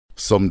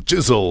some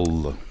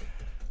jizzle.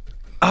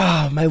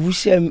 My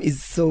Wushem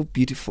is so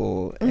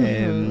beautiful.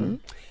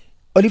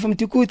 Oli from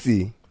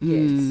Tukutsi.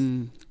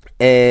 Yes.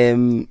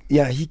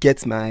 He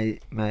gets my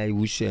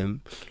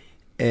Wushem.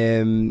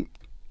 And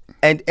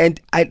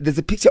there's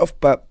a picture of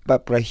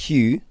Barbara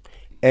Hugh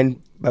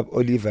and Bab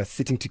Oliver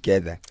sitting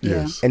together.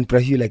 Yes. And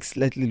Barbara Hugh like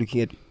slightly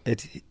looking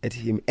at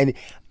him. And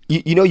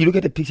you look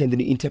at the picture and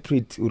then you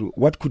interpret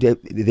what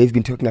they've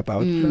been talking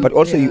about. But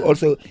also you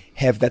also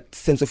have that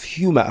sense of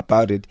humor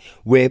about it,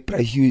 where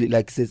Barbara Hugh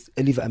like says,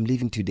 Oliver, I'm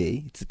leaving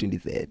today. It's the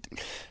 23rd.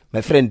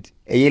 My friend,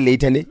 a year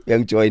later,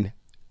 young join.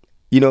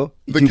 The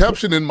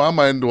caption in my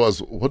mind was,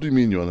 what do you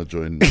mean you want to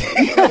join me?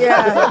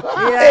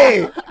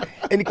 Hey.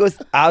 And he goes,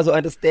 I also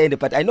understand it,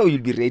 but I know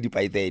you'll be ready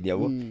by then.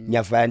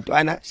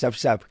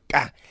 Sharp.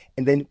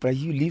 And then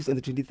Prahu leaves on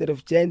the 23rd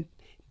of Jan,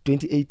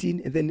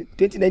 2018. And then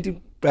 2019,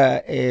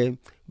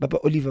 Baba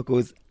Oliver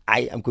goes,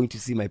 I am going to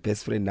see my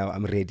best friend now.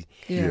 I'm ready.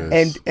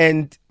 Yes.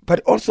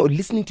 But also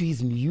listening to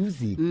his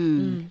music.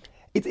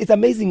 It's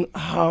amazing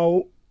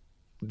how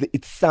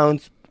it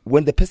sounds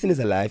when the person is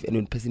alive and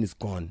when the person is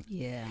gone.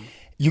 Yeah.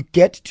 You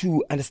get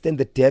to understand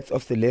the depth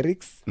of the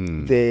lyrics,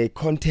 the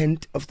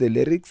content of the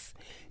lyrics.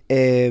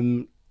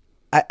 I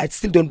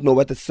still don't know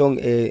what the song.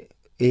 Oh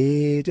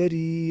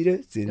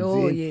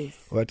yes.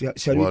 What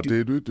shall we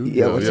do?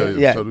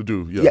 Shall we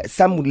do? Yeah.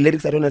 Some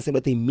lyrics I don't understand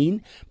what they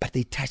mean, but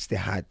they touch the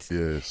heart.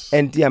 Yes.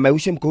 And my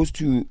wisdom goes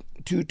to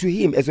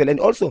him as well. And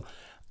also,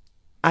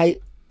 I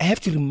have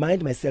to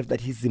remind myself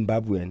that he's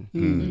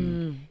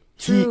Zimbabwean.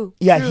 True.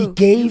 He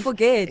gave. You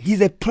forget.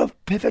 He's a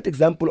perfect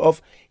example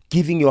of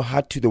giving your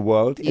heart to the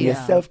world and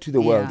yourself to the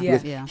world.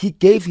 Because he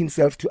gave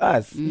himself to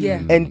us.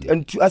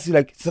 And to us,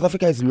 like, South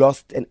Africa has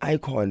lost an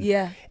icon.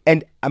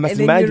 And I must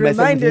remind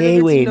myself,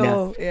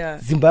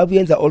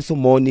 Zimbabweans are also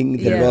mourning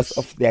the loss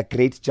of their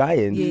great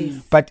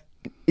giant. But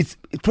it's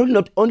probably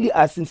not only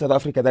us in South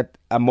Africa that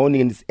are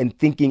mourning and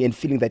thinking and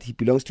feeling that he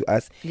belongs to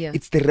us.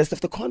 It's the rest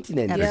of the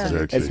continent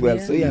as well.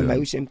 So my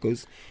wisdom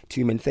goes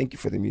to him, and thank you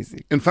for the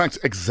music. In fact,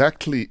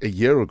 exactly a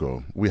year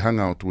ago, we hung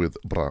out with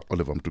Bra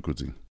Oliver Mtukudzi.